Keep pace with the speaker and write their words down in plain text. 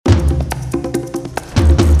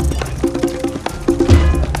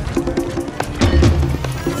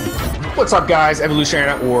What's up, guys?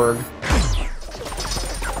 Evolutionary.org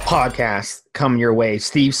podcast coming your way.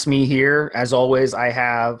 Steve Smee here. As always, I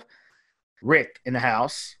have Rick in the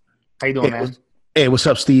house. How you doing, man? Hey, what's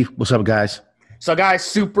up, Steve? What's up, guys? So, guys,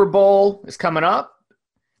 Super Bowl is coming up,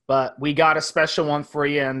 but we got a special one for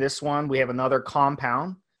you. On this one, we have another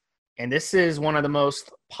compound, and this is one of the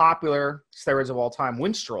most popular steroids of all time,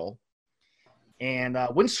 Winstrol. And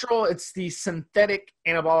Winstrol, it's the synthetic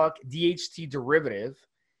anabolic DHT derivative,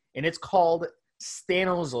 and it's called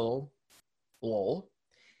stanozolol.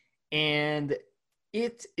 And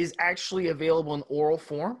it is actually available in oral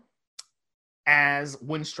form as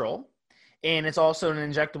Winstrol, and it's also an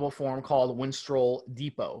injectable form called Winstrol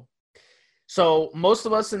Depot. So most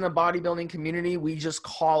of us in the bodybuilding community, we just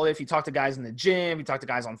call it, if you talk to guys in the gym, you talk to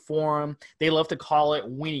guys on forum, they love to call it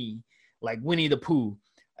Winnie, like Winnie the Pooh.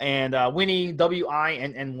 And Winnie,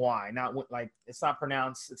 W-I-N-N-Y, not like it's not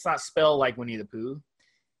pronounced, it's not spelled like Winnie the Pooh.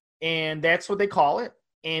 And that's what they call it.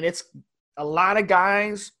 And it's a lot of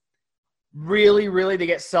guys really, they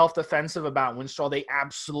get self-defensive about Winstrol. They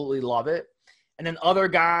absolutely love it. And then other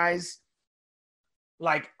guys,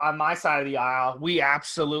 like on my side of the aisle, we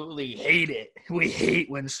absolutely hate it. We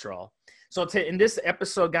hate Winstrol. So in this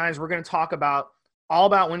episode, guys, we're going to talk all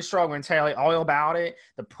about Winstrol. We're going to tell you all about it,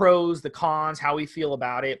 the pros, the cons, how we feel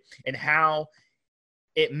about it, and how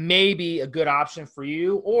it may be a good option for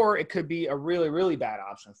you, or it could be a really bad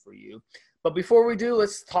option for you. But before we do,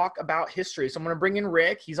 let's talk about history. So I'm going to bring in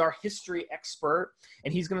Rick. He's our history expert,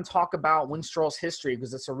 and he's going to talk about Winstrol's history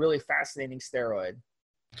because it's a really fascinating steroid.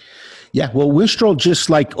 Yeah, well, Winstrol, just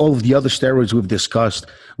like all of the other steroids we've discussed,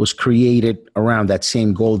 was created around that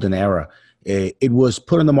same golden era. It was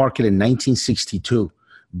put on the market in 1962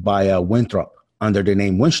 by Winthrop under the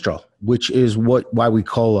name Winstrol, which is why we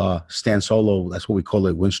call Stan Solo. That's what we call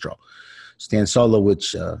it, Winstrol. Stan Solo,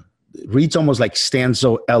 which reads almost like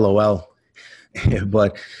Stanzo LOL,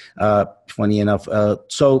 but funny enough.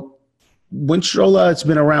 So Winstrol, it's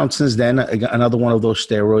been around since then. Another one of those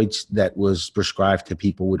steroids that was prescribed to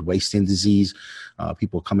people with wasting disease,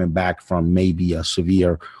 people coming back from maybe a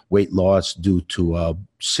severe weight loss due to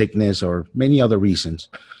sickness or many other reasons.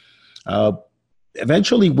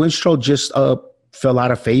 Eventually, Winstrol just fell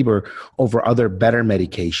out of favor over other better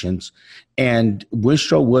medications, and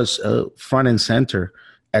Winstrol was front and center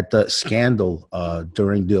at the scandal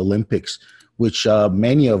during the Olympics, which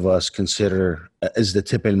many of us consider as the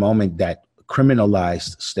tipping moment that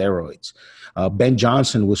criminalized steroids. Ben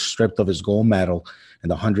Johnson was stripped of his gold medal in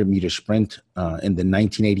the 100-meter sprint in the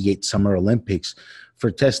 1988 Summer Olympics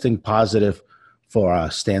for testing positive for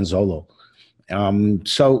stanozolol.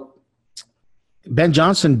 So Ben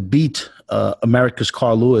Johnson beat America's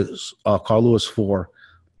Carl Lewis for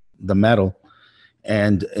the medal.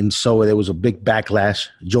 And so there was a big backlash.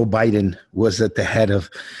 Joe Biden was at the head of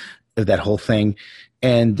that whole thing.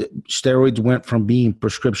 And steroids went from being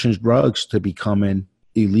prescription drugs to becoming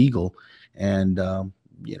illegal. And,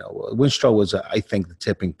 Winstrol was, I think, the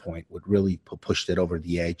tipping point, what really pushed it over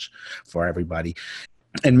the edge for everybody.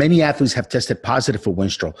 And many athletes have tested positive for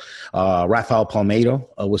Winstrol. Rafael Palmeiro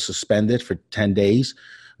was suspended for 10 days.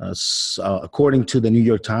 According to the New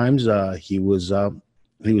York Times, he was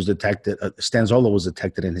detected. Stanozolol was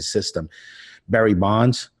detected in his system. Barry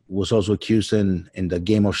Bonds was also accused in the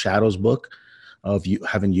Game of Shadows book of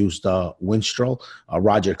having used Winstrol.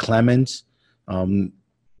 Roger Clemens,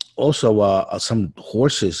 also some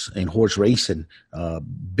horses in horse racing.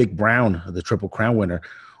 Big Brown, the Triple Crown winner,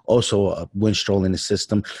 also Winstrol in his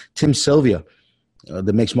system. Tim Sylvia,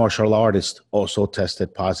 the mixed martial artist, also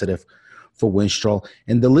tested positive for Winstrol.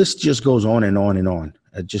 And the list just goes on and on and on.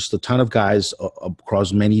 Just a ton of guys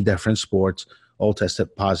across many different sports all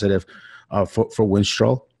tested positive for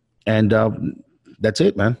Winstrol. And that's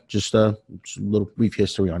it, man. Just a little brief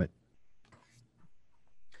history on it.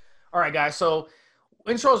 All right, guys. So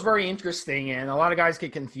Winstrol is very interesting, and a lot of guys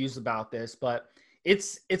get confused about this, but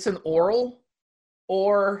it's an oral,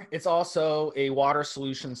 or it's also a water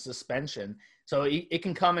solution suspension. So it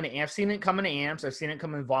can come in. I've seen it come in amps. I've seen it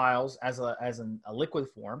come in vials as a liquid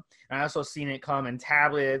form. And I also seen it come in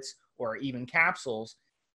tablets or even capsules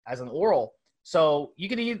as an oral. So you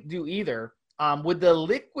can do either. With the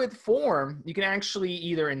liquid form, you can actually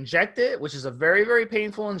either inject it, which is a very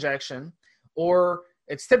painful injection, or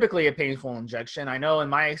it's typically a painful injection. I know in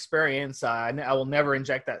my experience, I will never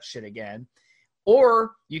inject that shit again.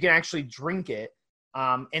 Or you can actually drink it.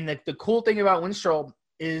 And the cool thing about Winstrol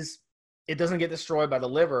is it doesn't get destroyed by the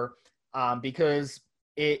liver because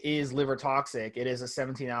it is liver toxic. It is a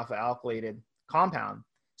 17-alpha alkylated compound.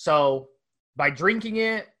 So by drinking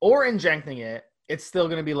it or injecting it, it's still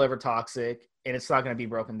going to be liver toxic, and it's not going to be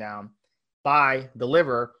broken down by the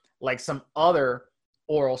liver. like some other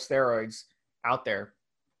oral steroids out there.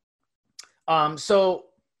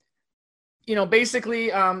 Basically,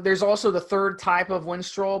 there's also the third type of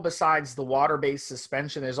Winstrol besides the water-based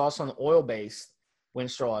suspension. There's also an oil-based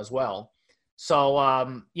Winstrol as well.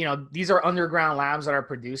 So, these are underground labs that are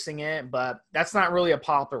producing it, but that's not really a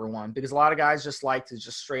popular one because a lot of guys just like to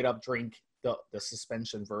just straight up drink the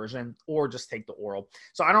suspension version or just take the oral.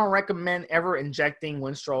 So I don't recommend ever injecting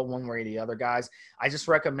Winstrol one way or the other, guys. I just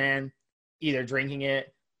recommend either drinking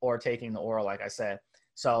it or taking the oral, like I said.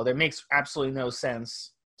 So there makes absolutely no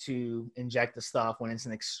sense to inject the stuff when it's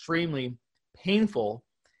an extremely painful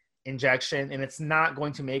injection, and it's not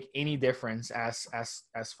going to make any difference as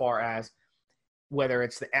far as whether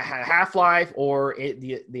it's the half-life or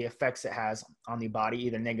the effects it has on the body,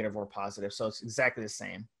 either negative or positive. So it's exactly the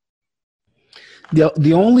same.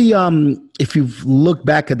 The only if you look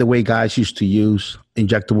back at the way guys used to use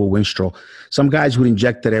injectable Winstrol, some guys would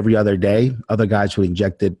inject it every other day. Other guys would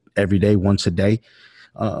inject it every day, once a day.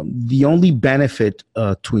 The only benefit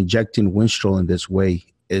to injecting Winstrol in this way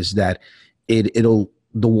is that the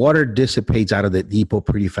water dissipates out of the depot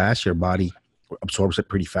pretty fast. Your body absorbs it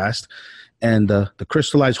pretty fast. And the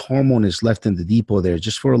crystallized hormone is left in the depot there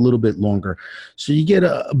just for a little bit longer. So you get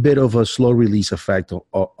a bit of a slow release effect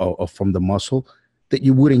from the muscle that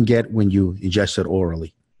you wouldn't get when you ingest it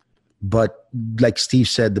orally. But like Steve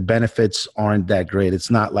said, the benefits aren't that great. It's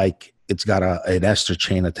not like it's got an ester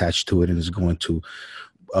chain attached to it and is going to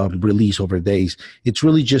release over days. It's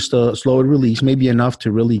really just a slower release, maybe enough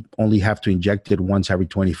to really only have to inject it once every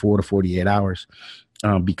 24 to 48 hours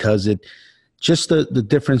because just the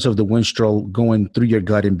difference of the Winstrol going through your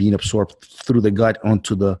gut and being absorbed through the gut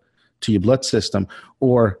to your blood system,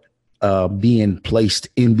 or being placed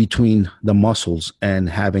in between the muscles and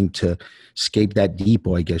having to escape that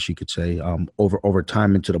depot, I guess you could say, over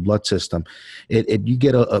time into the blood system. You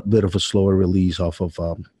get a bit of a slower release off of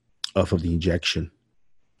the injection.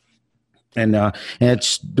 And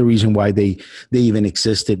that's the reason why they even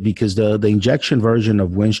existed, because the injection version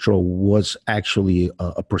of Winstrol was actually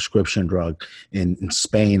a prescription drug in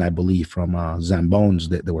Spain, I believe, from Zambones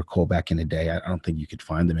that were called back in the day. I don't think you could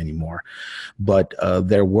find them anymore. But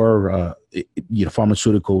there were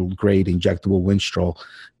pharmaceutical grade injectable Winstrol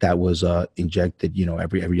that was injected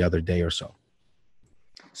every other day or so.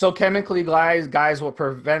 So chemically, guys, what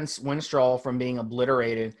prevents Winstrol from being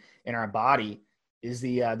obliterated in our body is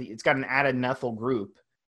it's got an added methyl group,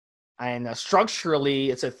 and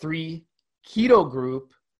structurally it's a 3-keto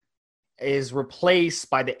group is replaced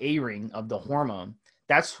by the A ring of the hormone.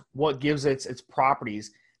 That's what gives it its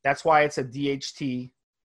properties. That's why it's a DHT.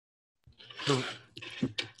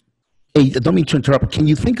 Hey, don't mean to interrupt. Can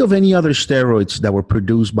you think of any other steroids that were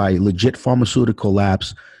produced by legit pharmaceutical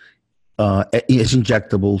labs as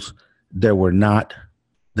injectables that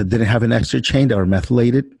didn't have an ester chain, that were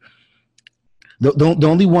methylated? The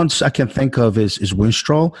only ones I can think of is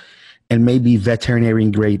Winstrol and maybe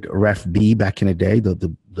veterinarian grade Ref B back in the day,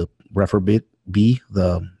 the Refabit B,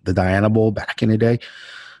 the Dianabol back in the day.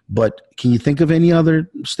 But can you think of any other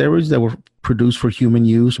steroids that were produced for human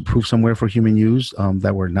use, approved somewhere for human use,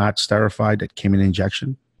 that were not sterified, that came in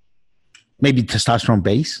injection? Maybe testosterone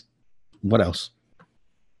base? What else?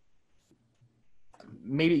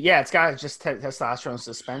 Maybe, yeah, it's got just testosterone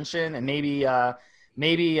suspension, and maybe the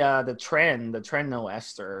Tren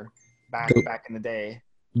ester back in the day.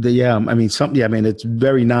 It's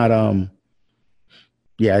very not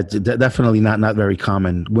it's definitely not very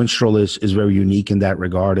common. Winstrol is very unique in that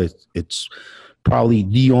regard. It's probably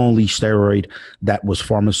the only steroid that was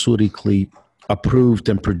pharmaceutically approved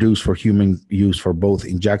and produced for human use for both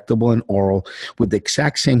injectable and oral, with the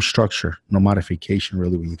exact same structure, no modification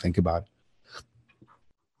really when you think about it.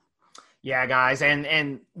 Yeah, guys,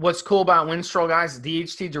 and what's cool about Winstrol, guys,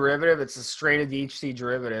 DHT derivative, it's a straight DHT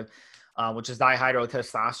derivative, which is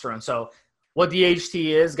dihydrotestosterone. So what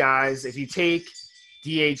DHT is, guys, if you take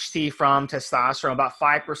DHT from testosterone, about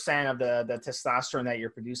 5% of the testosterone that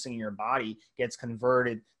you're producing in your body gets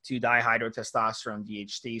converted to dihydrotestosterone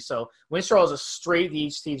DHT. So Winstrol is a straight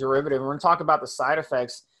DHT derivative. We're going to talk about the side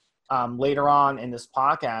effects later on in this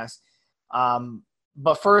podcast.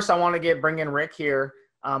 But first, I want to bring in Rick here.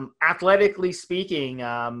 Athletically speaking,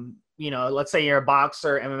 let's say you're a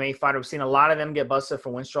boxer, MMA fighter. We've seen a lot of them get busted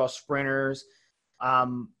for Winstrol, sprinters. I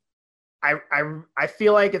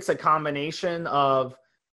feel like it's a combination of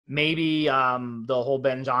maybe the whole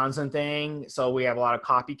Ben Johnson thing. So we have a lot of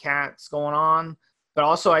copycats going on, but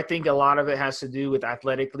also I think a lot of it has to do with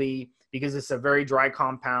athletically, because it's a very dry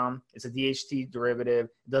compound. It's a DHT derivative.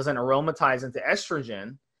 It doesn't aromatize into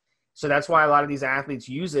estrogen. So that's why a lot of these athletes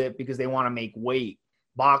use it, because they want to make weight.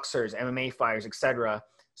 Boxers, MMA fighters, etc.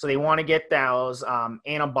 So they want to get those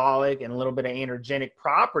anabolic and a little bit of androgenic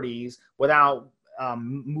properties without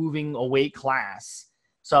moving a weight class.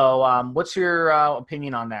 So what's your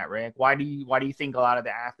opinion on that, Rick? Why do you think a lot of the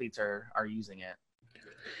athletes are using it?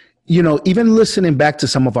 You know, even listening back to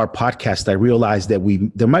some of our podcasts, I realized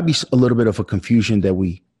that there might be a little bit of a confusion that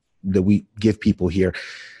we give people here.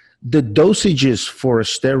 The dosages for a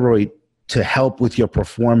steroid to help with your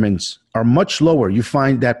performance are much lower. You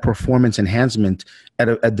find that performance enhancement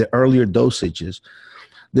at the earlier dosages.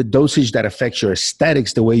 The dosage that affects your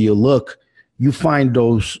aesthetics, the way you look, you find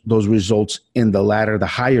those results in the latter, the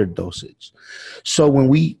higher dosage. So when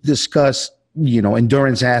we discuss, you know,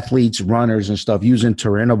 endurance athletes, runners and stuff using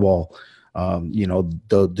Turinabol, you know,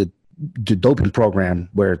 the doping program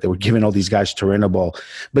where they were giving all these guys Turinabol.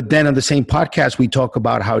 But then on the same podcast, we talk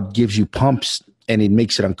about how it gives you pumps and it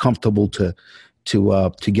makes it uncomfortable to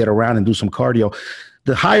get around and do some cardio.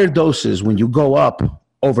 The higher doses, when you go up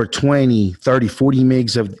over 20, 30, 40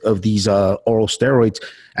 mgs of these oral steroids,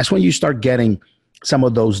 that's when you start getting some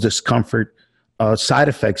of those discomfort side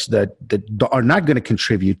effects that are not going to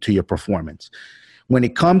contribute to your performance. When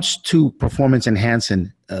it comes to performance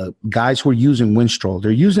enhancing, guys who are using Winstrol,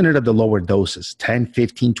 they're using it at the lower doses, 10,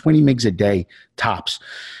 15, 20 mgs a day tops,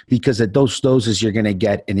 because at those doses, you're going to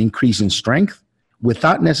get an increase in strength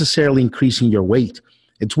without necessarily increasing your weight.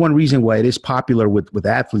 It's one reason why it is popular with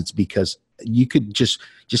athletes, because you could just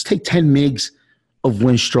take 10 mgs of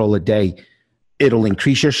Winstrol a day. It'll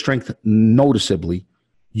increase your strength noticeably.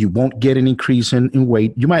 You won't get an increase in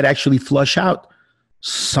weight. You might actually flush out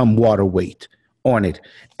some water weight on it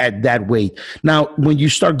at that weight. Now, when you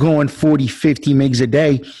start going 40, 50 mgs a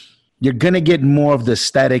day, you're going to get more of the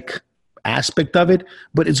static aspect of it,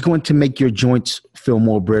 but it's going to make your joints feel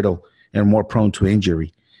more brittle and more prone to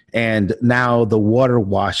injury. And now the water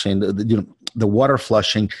washing, the water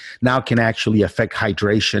flushing now can actually affect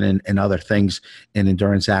hydration and other things in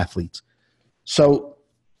endurance athletes. So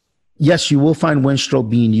yes, you will find Winstrol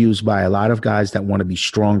being used by a lot of guys that want to be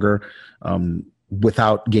stronger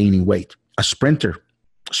without gaining weight. A sprinter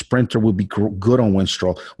will be good on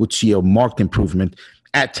Winstrol, would see a marked improvement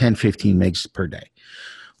at 10, 15 mgs per day.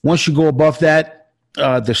 Once you go above that,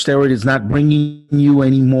 the steroid is not bringing you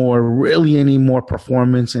any more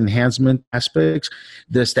performance enhancement aspects.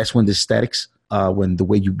 That's when the aesthetics, when the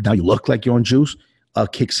way you look like you're on juice,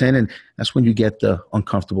 kicks in, and that's when you get the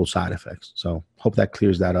uncomfortable side effects. So hope that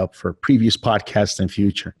clears that up for previous podcasts and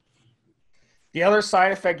future. The other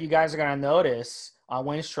side effect you guys are going to notice on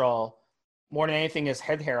Winstrol more than anything is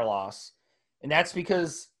head hair loss. And that's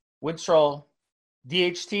because Winstrol,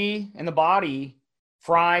 DHT in the body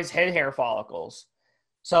fries head hair follicles.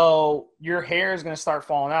 So your hair is going to start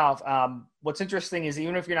falling out. What's interesting is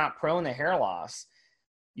even if you're not prone to hair loss,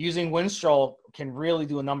 using Winstrol can really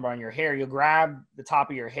do a number on your hair. You'll grab the top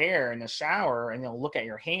of your hair in the shower and you'll look at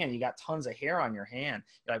your hand. You got tons of hair on your hand.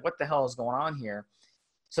 You're like, what the hell is going on here?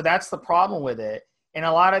 So that's the problem with it. And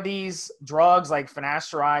a lot of these drugs like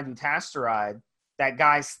finasteride, dutasteride, that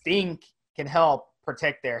guys think can help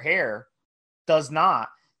protect their hair, does not,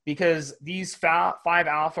 because these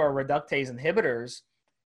 5-alpha reductase inhibitors,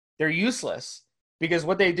 they're useless, because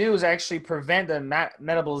what they do is actually prevent the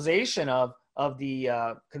metabolization of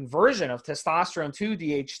the conversion of testosterone to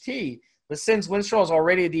DHT. But since Winstrol is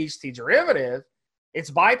already a DHT derivative, it's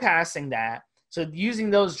bypassing that. So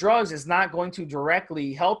using those drugs is not going to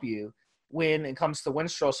directly help you when it comes to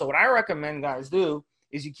Winstrol. So what I recommend guys do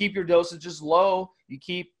is you keep your dosages low. You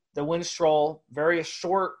keep the Winstrol very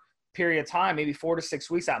short period of time, maybe 4 to 6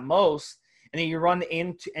 weeks at most. And then you run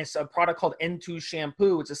it's a product called N2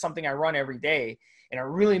 shampoo, which is something I run every day. And it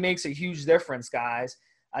really makes a huge difference, guys.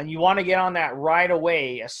 And you want to get on that right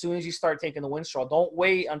away as soon as you start taking the Winstrol. Don't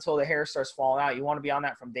wait until the hair starts falling out. You want to be on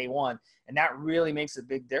that from day one. And that really makes a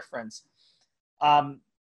big difference.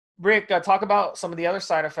 Rick, talk about some of the other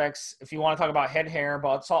side effects if you want to talk about head hair,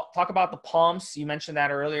 but talk about the pumps. You mentioned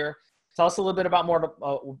that earlier. Tell us a little bit about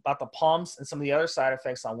the pumps and some of the other side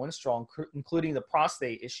effects on Winstrol, including the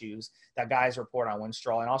prostate issues that guys report on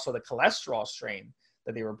Winstrol, and also the cholesterol strain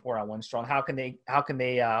that they report on Winstrol. And how can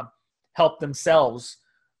they help themselves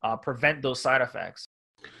prevent those side effects?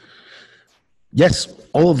 Yes,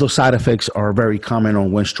 all of those side effects are very common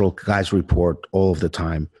on Winstrol. Guys report all of the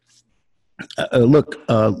time.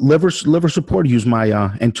 Liver support, use my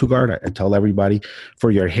N2 guard. I tell everybody,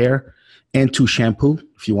 for your hair. N2 shampoo,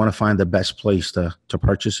 if you want to find the best place to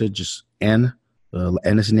purchase it, just N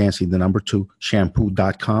is Nancy, the number 2,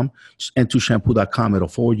 shampoo.com. Just N2shampoo.com. It'll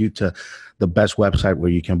forward you to the best website where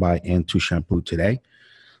you can buy N2 shampoo today.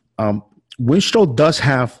 Winstrol does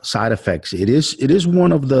have side effects. It is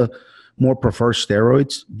one of the more preferred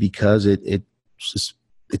steroids because it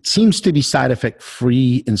it seems to be side effect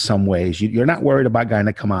free in some ways. You're not worried about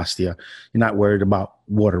gynecomastia. You're not worried about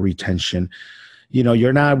water retention.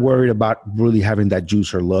 You're not worried about really having that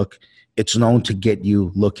juicer look. It's known to get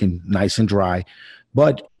you looking nice and dry,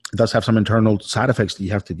 but it does have some internal side effects that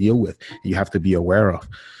you have to deal with. You have to be aware of.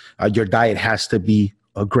 Your diet has to be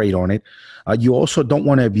great on it. You also don't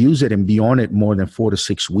want to abuse it and be on it more than 4 to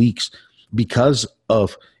 6 weeks because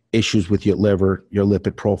of issues with your liver, your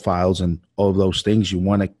lipid profiles, and all of those things. You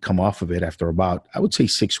want to come off of it after about, I would say,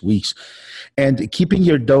 6 weeks. And keeping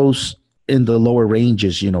your dose in the lower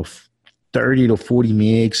ranges, 30 to 40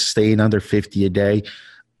 mgs, staying under 50 a day.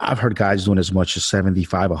 I've heard guys doing as much as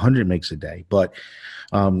 75, 100 mgs a day. But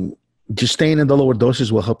just staying in the lower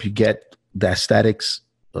doses will help you get the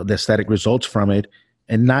aesthetic results from it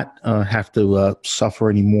and not have to suffer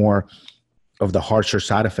any more of the harsher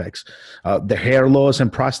side effects. The hair loss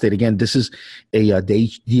and prostate, again, this is a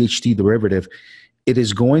DHT derivative. It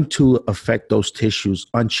is going to affect those tissues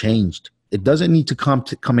unchanged. It doesn't need to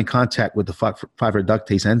come in contact with the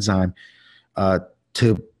 5-reductase enzyme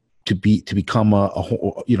to become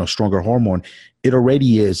a stronger hormone. It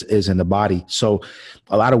already is in the body. So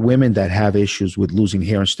a lot of women that have issues with losing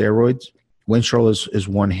hair and steroids, Winstrol is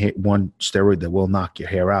one steroid that will knock your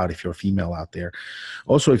hair out if you're a female out there.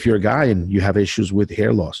 Also, if you're a guy and you have issues with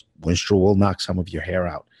hair loss, Winstrol will knock some of your hair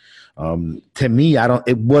out. To me,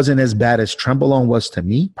 it wasn't as bad as Trenbolone was to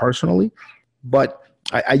me personally, but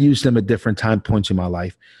I used them at different time points in my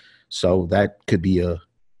life. So that could be a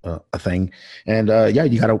thing. And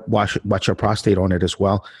you got to watch your prostate on it as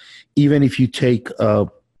well. Even if you take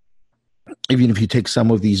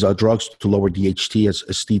some of these drugs to lower DHT,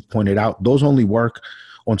 as Steve pointed out, those only work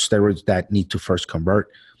on steroids that need to first convert.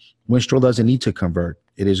 Winstrol doesn't need to convert.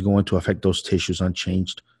 It is going to affect those tissues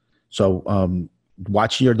unchanged. So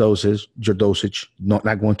watch your dosage,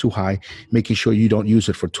 not going too high, making sure you don't use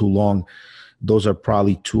it for too long. Those are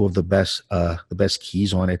probably two of the best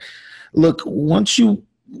keys on it. Look,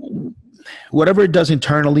 whatever it does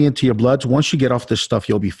internally into your bloods, once you get off this stuff,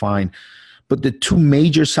 you'll be fine. But the two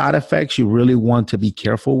major side effects you really want to be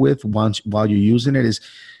careful with while you're using it is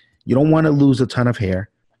you don't want to lose a ton of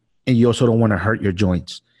hair, and you also don't want to hurt your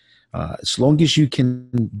joints. As long as you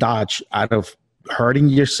can dodge out of hurting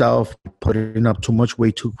yourself, putting up too much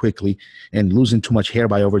weight too quickly, and losing too much hair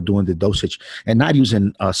by overdoing the dosage, and not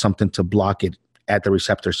using something to block it at the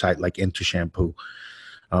receptor site like into shampoo,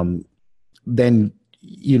 then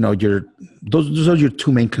those are your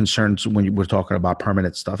two main concerns when we're talking about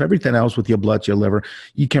permanent stuff. Everything else with your blood, your liver,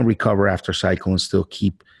 you can recover after cycle and still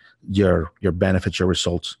keep your benefits, your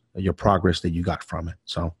results, your progress that you got from it.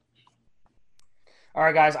 So, all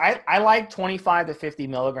right, guys, I like 25 to 50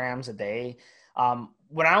 milligrams a day.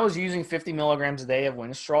 When I was using 50 milligrams a day of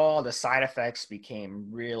Winstrol, the side effects became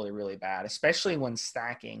really, really bad, especially when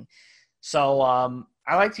stacking. So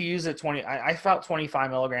I like to use it I felt 25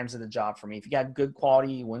 milligrams did the job for me. If you got good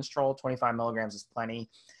quality Winstrol, 25 milligrams is plenty.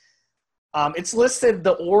 It's listed,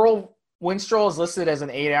 the oral Winstrol is listed as an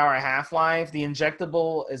 8-hour half-life. The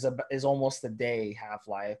injectable is almost a day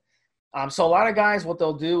half-life. So a lot of guys, what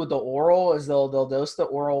they'll do with the oral is they'll dose the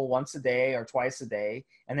oral once a day or twice a day,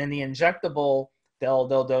 and then the injectable they'll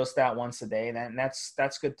dose that once a day, and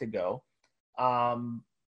that's good to go.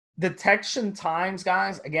 Detection times,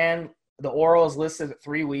 guys, again, the oral is listed at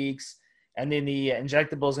 3 weeks, and then the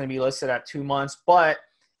injectable is going to be listed at 2 months. But,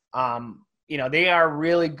 they are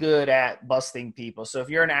really good at busting people. So if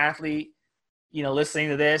you're an athlete, listening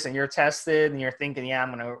to this and you're tested and you're thinking, yeah,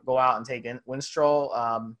 I'm going to go out and take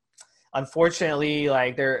Winstrol, unfortunately,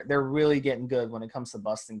 like they're really getting good when it comes to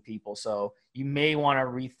busting people. So you may want to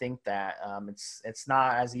rethink that. It's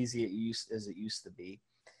not as easy as it used to be.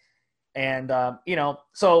 And,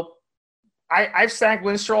 so I've stacked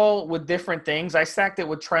Winstrol with different things. I stacked it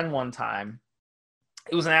with Tren one time.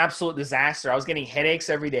 It was an absolute disaster. I was getting headaches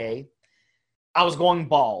every day. I was going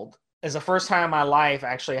bald. It's the first time in my life I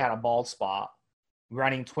actually had a bald spot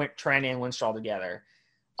running Tren and Winstrol together.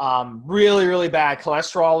 Really, really bad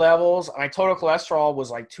cholesterol levels. My total cholesterol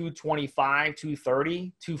was like 225,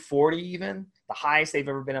 230, 240 even. The highest they've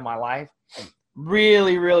ever been in my life.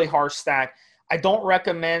 Really, really harsh stack. I don't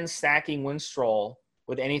recommend stacking Winstrol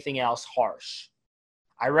with anything else harsh.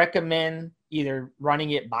 I recommend either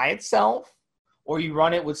running it by itself or you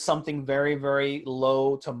run it with something very, very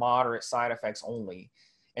low to moderate side effects only.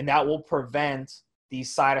 And that will prevent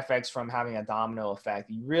these side effects from having a domino effect.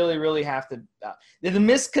 You really, really have to the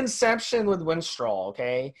misconception with Winstrol,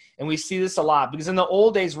 okay? And we see this a lot because in the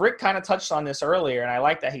old days, Rick kind of touched on this earlier, and I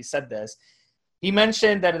like that he said this. He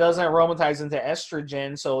mentioned that it doesn't aromatize into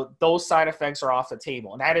estrogen, so those side effects are off the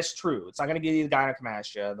table. And that is true. It's not going to give you the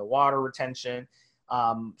gynecomastia, the water retention,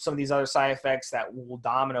 some of these other side effects that will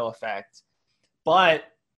domino effect. But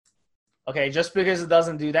okay, just because it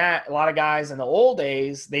doesn't do that, a lot of guys in the old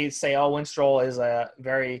days, they say, oh, Winstrol is a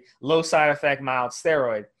very low side effect, mild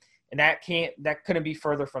steroid. And that couldn't be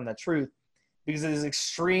further from the truth, because it is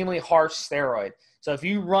extremely harsh steroid. So if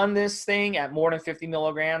you run this thing at more than 50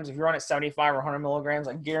 milligrams, if you run at 75 or 100 milligrams,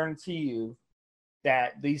 I guarantee you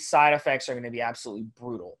that these side effects are going to be absolutely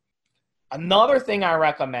brutal. Another thing I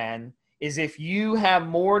recommend is if you have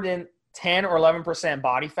more than 10 or 11%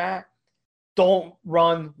 body fat, don't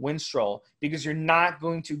run Winstrol, because you're not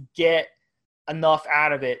going to get enough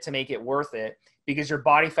out of it to make it worth it, because your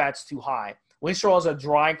body fat's too high. Winstrol is a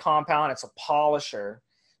dry compound. It's a polisher.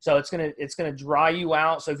 So it's gonna dry you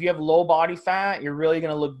out. So if you have low body fat, you're really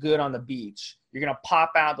gonna look good on the beach. You're gonna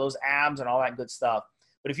pop out those abs and all that good stuff.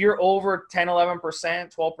 But if you're over 10,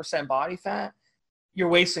 11%, 12% body fat, you're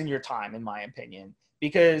wasting your time, in my opinion,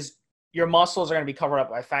 because your muscles are gonna be covered up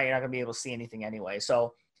by fat. You're not gonna be able to see anything anyway.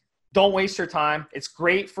 So don't waste your time. It's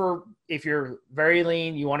great for if you're very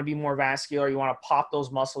lean, you want to be more vascular, you want to pop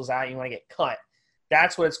those muscles out, you want to get cut.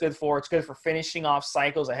 That's what it's good for. It's good for finishing off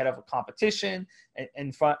cycles ahead of a competition,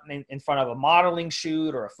 in front of a modeling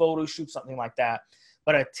shoot or a photo shoot, something like that.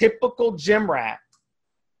 But a typical gym rat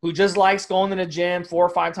who just likes going to the gym 4 or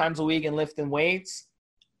 5 times a week and lifting weights,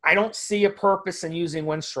 I don't see a purpose in using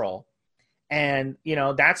Winstrol. And, you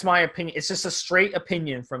know, that's my opinion. It's just a straight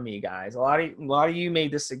opinion from me, guys. A lot of you may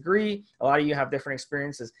disagree. A lot of you have different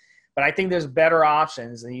experiences. But I think there's better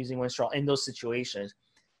options than using Winstrol in those situations.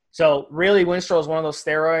 So really, Winstrol is one of those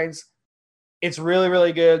steroids. It's really,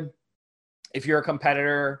 really good if you're a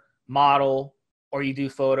competitor, model, or you do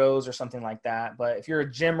photos or something like that. But if you're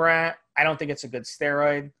a gym rat, I don't think it's a good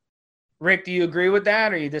steroid. Rick, do you agree with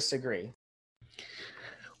that or you disagree?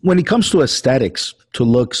 When it comes to aesthetics, to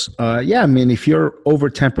looks, yeah, I mean, if you're over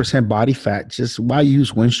 10% body fat, just why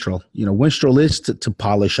use Winstrol? You know, Winstrol is to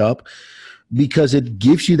polish up, because it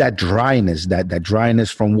gives you that dryness, that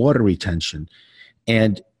dryness from water retention.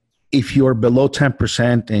 And if you're below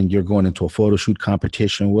 10% and you're going into a photo shoot,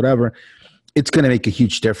 competition, whatever, it's going to make a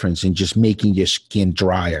huge difference in just making your skin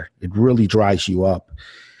drier. It really dries you up.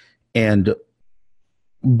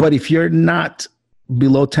 But if you're not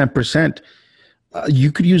below 10%,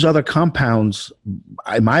 you could use other compounds,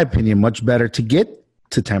 in my opinion, much better to get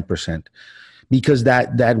to 10%, because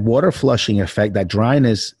that water flushing effect, that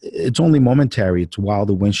dryness, it's only momentary. It's while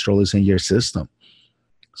the Winstrol is in your system.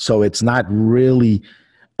 So it's not really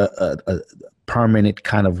a permanent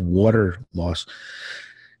kind of water loss.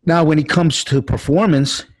 Now, when it comes to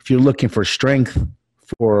performance, if you're looking for strength,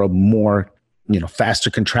 for a more, faster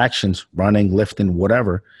contractions, running, lifting,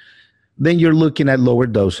 whatever, then you're looking at lower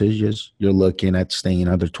dosages. You're looking at staying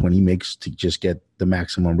under 20 mgs to just get the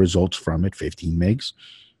maximum results from it, 15 mgs.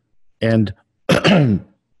 And and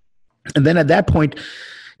then at that point,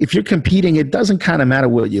 if you're competing, it doesn't kind of matter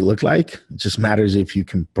what you look like. It just matters if you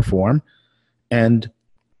can perform. And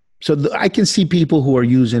so I can see people who are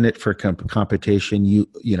using it for competition,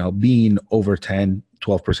 being over 10,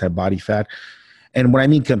 12% body fat. And what I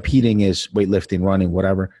mean competing is weightlifting, running,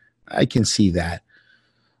 whatever. I can see that.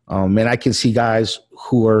 And I can see guys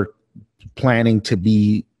who are planning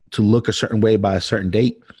to look a certain way by a certain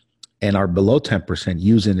date and are below 10%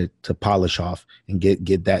 using it to polish off and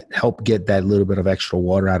help get that little bit of extra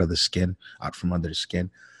water out from under the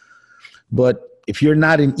skin. But if you're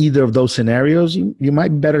not in either of those scenarios, you might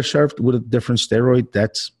be better served with a different steroid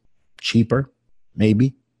that's cheaper,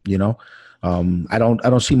 maybe. I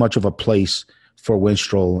don't see much of a place for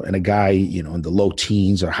Winstrol and a guy, in the low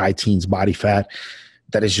teens or high teens body fat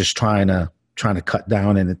that is just trying to cut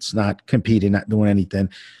down, and it's not competing, not doing anything.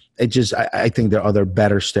 I think there are other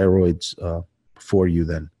better steroids for you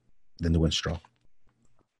than the Winstrol.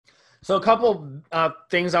 So a couple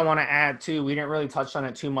things I want to add too. We didn't really touch on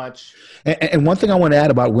it too much. And one thing I want to add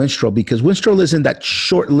about Winstrol, because Winstrol is in that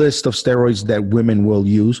short list of steroids that women will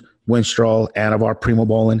use, Winstrol, Anavar,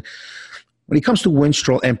 Primobolan. When it comes to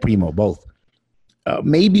Winstrol and Primo, both,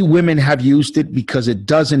 maybe women have used it because it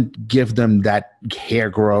doesn't give them that hair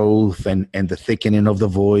growth and the thickening of the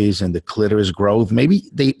voice and the clitoris growth. Maybe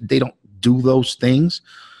they don't do those things,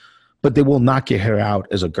 but they will knock your hair out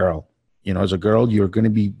as a girl. As a girl, you're going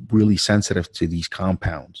to be really sensitive to these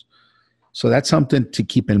compounds. So that's something to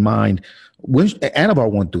keep in mind.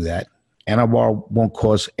 Anavar won't do that. Anavar won't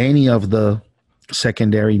cause any of the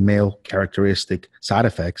secondary male characteristic side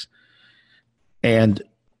effects. And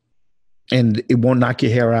it won't knock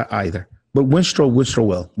your hair out either. But Winstrol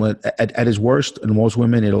will. At its worst, in most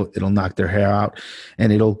women, it'll knock their hair out,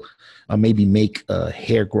 and it'll maybe make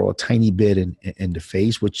hair grow a tiny bit in the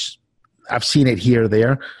face, which I've seen it here or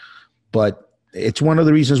there. But It's one of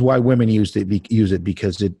the reasons why women use it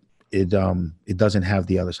because it doesn't have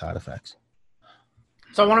the other side effects.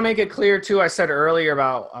 So I want to make it clear too. I said earlier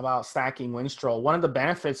about stacking Winstrol. One of the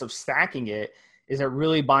benefits of stacking it is it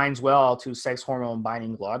really binds well to sex hormone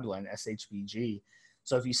binding globulin, SHBG.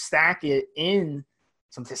 So if you stack it in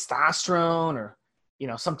some testosterone or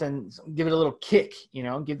something, give it a little kick.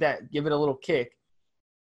 Give it a little kick.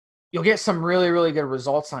 You'll get some really, really good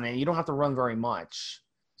results on it. You don't have to run very much.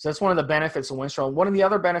 So that's one of the benefits of Winstrol. One of the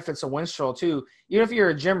other benefits of Winstrol too, even if you're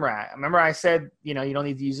a gym rat, remember I said, you don't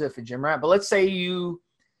need to use it for gym rat, but let's say you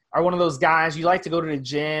are one of those guys, you like to go to the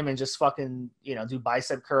gym and just fucking, do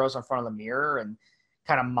bicep curls in front of the mirror and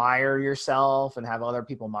kind of mire yourself and have other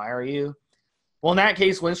people mire you. Well, in that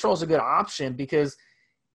case, Winstrol is a good option because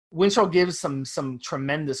Winstrol gives some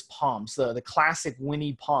tremendous pumps, the classic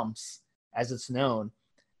Winnie pumps as it's known.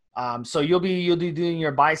 So you'll be doing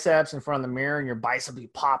your biceps in front of the mirror and your bicep will be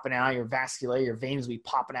popping out, your veins will be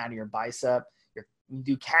popping out of your bicep. You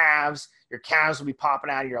do calves, your calves will be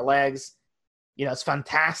popping out of your legs. It's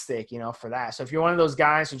fantastic, for that. So if you're one of those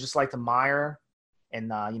guys who just like to mire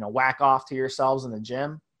and, whack off to yourselves in the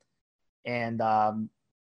gym and,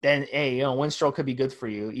 then, hey, Winstrol could be good for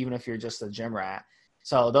you, even if you're just a gym rat.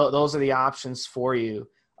 So those are the options for you,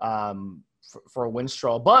 for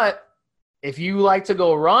Winstrol. But if you like to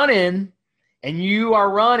go running and you are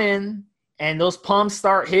running and those pumps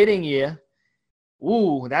start hitting you,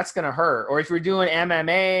 ooh, that's going to hurt. Or if you're doing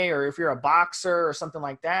MMA or if you're a boxer or something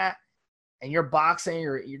like that and you're boxing,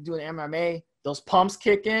 you're doing MMA, those pumps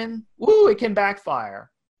kick in, ooh, it can backfire.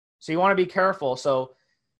 So you want to be careful. So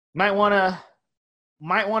you might want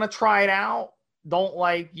to try it out. Don't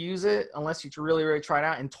use it unless you really, really try it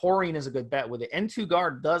out. And taurine is a good bet with it. N2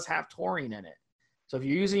 Guard does have taurine in it. So if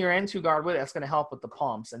you're using your N2 Guard with it, that's going to help with the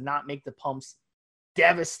pumps and not make the pumps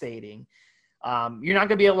devastating. You're not going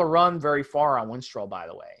to be able to run very far on Winstrol, by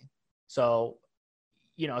the way. So,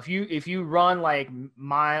 if you run 1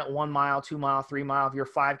 mile, 2 mile, 3 mile, if you're a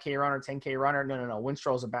 5K runner, 10K runner, no.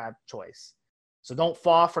 Winstrol is a bad choice. So don't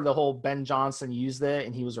fall for the whole Ben Johnson used it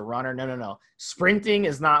and he was a runner. No. Sprinting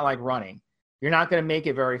is not like running. You're not going to make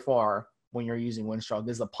it very far when you're using Winstrol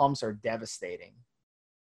because the pumps are devastating.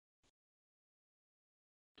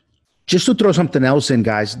 Just to throw something else in,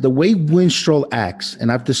 guys, the way Winstrol acts,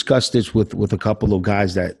 and I've discussed this with a couple of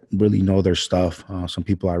guys that really know their stuff, some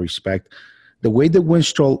people I respect, the way that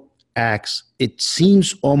Winstrol acts, it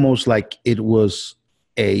seems almost like it was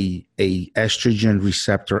a estrogen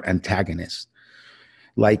receptor antagonist.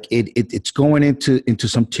 Like it's going into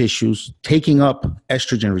some tissues, taking up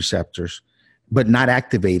estrogen receptors, but not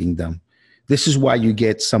activating them. This is why you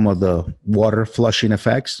get some of the water flushing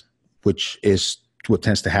effects, which is what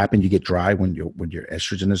tends to happen. You get dry when your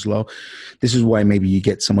estrogen is low. This is why maybe you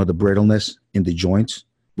get some of the brittleness in the joints,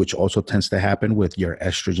 which also tends to happen with your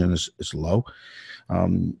estrogen is low.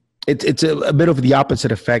 It's a bit of the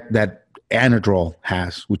opposite effect that Anadrol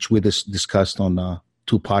has, which we discussed on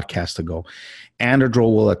 2 podcasts ago.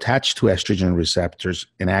 Anadrol will attach to estrogen receptors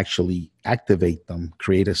and actually activate them,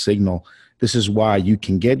 create a signal. This is why you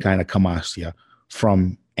can get gynecomastia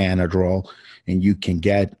from Anadrol, and you can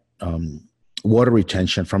get water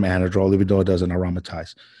retention from Anadrol, even though it doesn't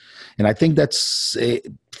aromatize. And I think that's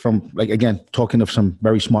from, again, talking of some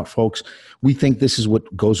very smart folks, we think this is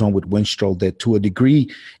what goes on with Winstrol, that to a degree,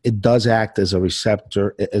 it does act as a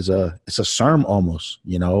receptor, it's a SERM almost,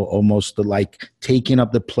 almost like taking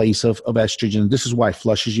up the place of estrogen. This is why it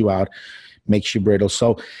flushes you out, makes you brittle.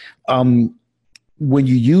 So when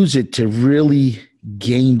you use it to really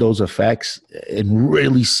gain those effects and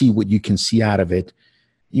really see what you can see out of it,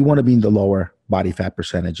 you want to be in the lower body fat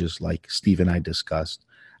percentages like Steve and I discussed.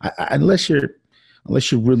 Unless you're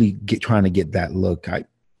really trying to get that look, I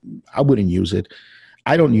wouldn't use it.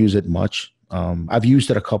 I don't use it much. I've used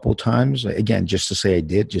it a couple of times, again, just to say I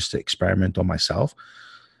did, just to experiment on myself.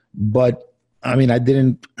 But I mean, I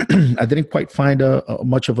didn't quite find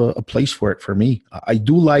much of a place for it for me. I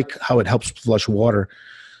do like how it helps flush water,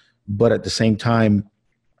 but at the same time,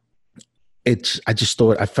 I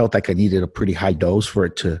felt like I needed a pretty high dose for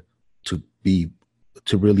it to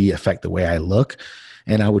really affect the way I look,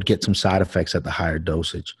 and I would get some side effects at the higher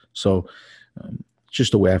dosage. So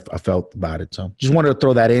just the way I felt about it. So just wanted to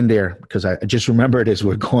throw that in there because I just remembered as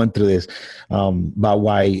we're going through this about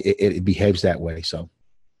why it behaves that way. So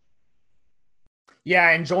yeah,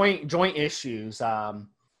 and joint issues.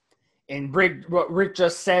 And what Rick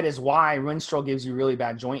just said is why Winstrol gives you really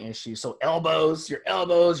bad joint issues. So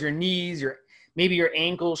your knees, maybe your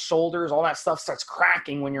ankles, shoulders, all that stuff starts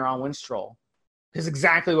cracking when you're on Winstrol. It's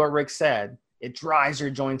exactly what Rick said. It dries your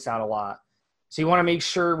joints out a lot. So you want to make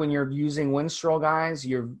sure when you're using Winstrol, guys,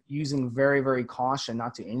 you're using very, very caution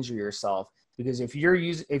not to injure yourself. Because if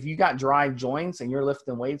you got dry joints and you're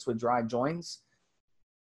lifting weights with dry joints,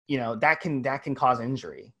 that can cause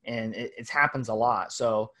injury, and it happens a lot.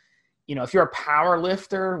 So, if you're a power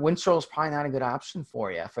lifter, Winstrol is probably not a good option for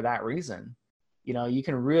you for that reason. You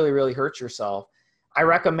can really, really hurt yourself. I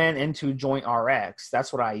recommend Into Joint RX.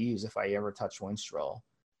 That's what I use if I ever touch Winstrol,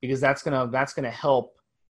 because that's gonna help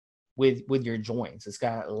with your joints. It's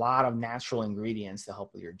got a lot of natural ingredients to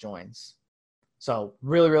help with your joints. So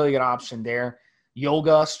really, really good option there.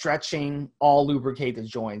 Yoga, stretching, all lubricate the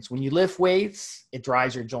joints. When you lift weights, it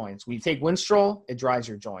dries your joints. When you take Winstrol, it dries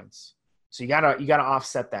your joints. So you gotta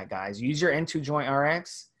offset that, guys. Use your N2 Joint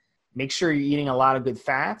RX. Make sure you're eating a lot of good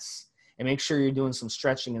fats, and make sure you're doing some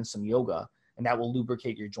stretching and some yoga, and that will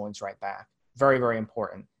lubricate your joints right back. Very, very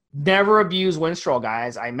important. Never abuse Winstrol,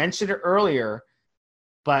 guys. I mentioned it earlier.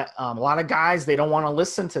 But a lot of guys, they don't want to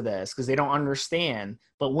listen to this because they don't understand.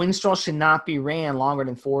 But Winstrol should not be ran longer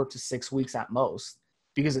than 4 to 6 weeks at most,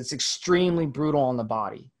 because it's extremely brutal on the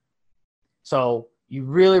body. So you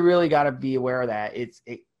really, really got to be aware of that.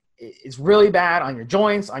 It's really bad on your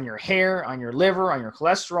joints, on your hair, on your liver, on your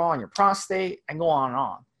cholesterol, on your prostate, and go on and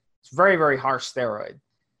on. It's very, very harsh steroid.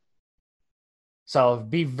 So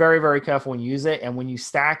be very, very careful when you use it. And when you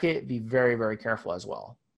stack it, be very, very careful as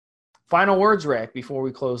well. Final words, Rick, before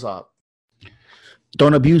we close up.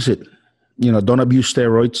 Don't abuse it. Don't abuse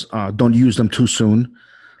steroids. Don't use them too soon.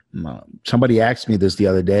 Somebody asked me this the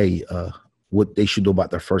other day, what they should do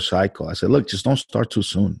about their first cycle. I said, look, just don't start too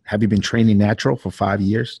soon. Have you been training natural for 5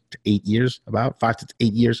 years to 8 years, about 5 to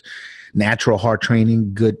 8 years? Natural hard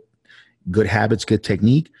training, good habits, good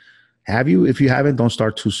technique. Have you? If you haven't, don't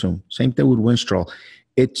start too soon. Same thing with Winstrol.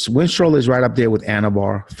 Winstrol is right up there with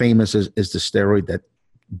Anavar. Famous is the steroid that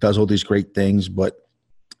does all these great things, but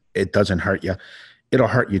it doesn't hurt you. It'll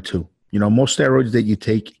hurt you too. Most steroids that you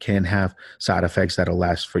take can have side effects that'll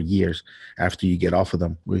last for years after you get off of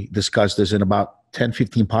them. We discussed this in about 10,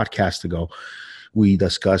 15 podcasts ago. We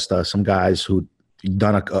discussed some guys who'd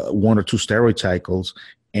done 1 or 2 steroid cycles,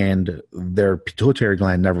 and their pituitary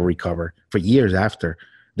gland never recovered for years after.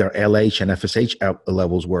 Their LH and FSH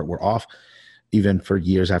levels were off, even for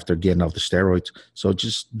years after getting off the steroids. So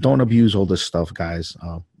just don't abuse all this stuff, guys.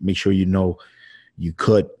 Make sure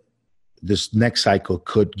this next cycle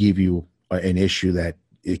could give you an issue that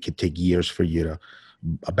it could take years for you to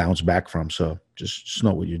bounce back from. So just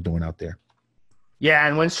know what you're doing out there. Yeah,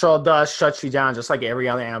 and Winstrol does shut you down just like every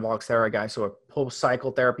other anabolic steroid, guys. So a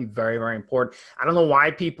post-cycle therapy, very, very important. I don't know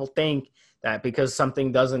why people think that because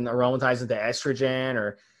something doesn't aromatize into estrogen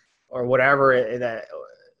or whatever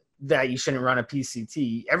that you shouldn't run a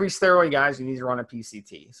PCT. Every steroid, guys, you need to run a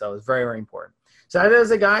PCT. So it's very, very important. So that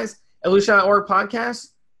is it, guys. Evolution.org podcast.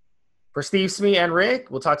 For Steve Smee and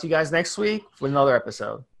Rick, we'll talk to you guys next week with another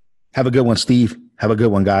episode. Have a good one, Steve. Have a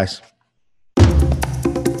good one, guys.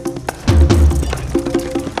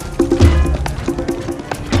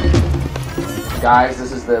 Guys,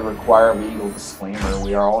 this is the required legal disclaimer.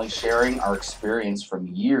 We are only sharing our experience from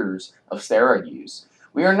years of steroid use.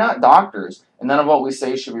 We are not doctors, and none of what we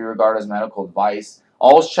say should be regarded as medical advice.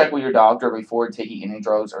 Always check with your doctor before taking any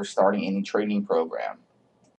drugs or starting any training program.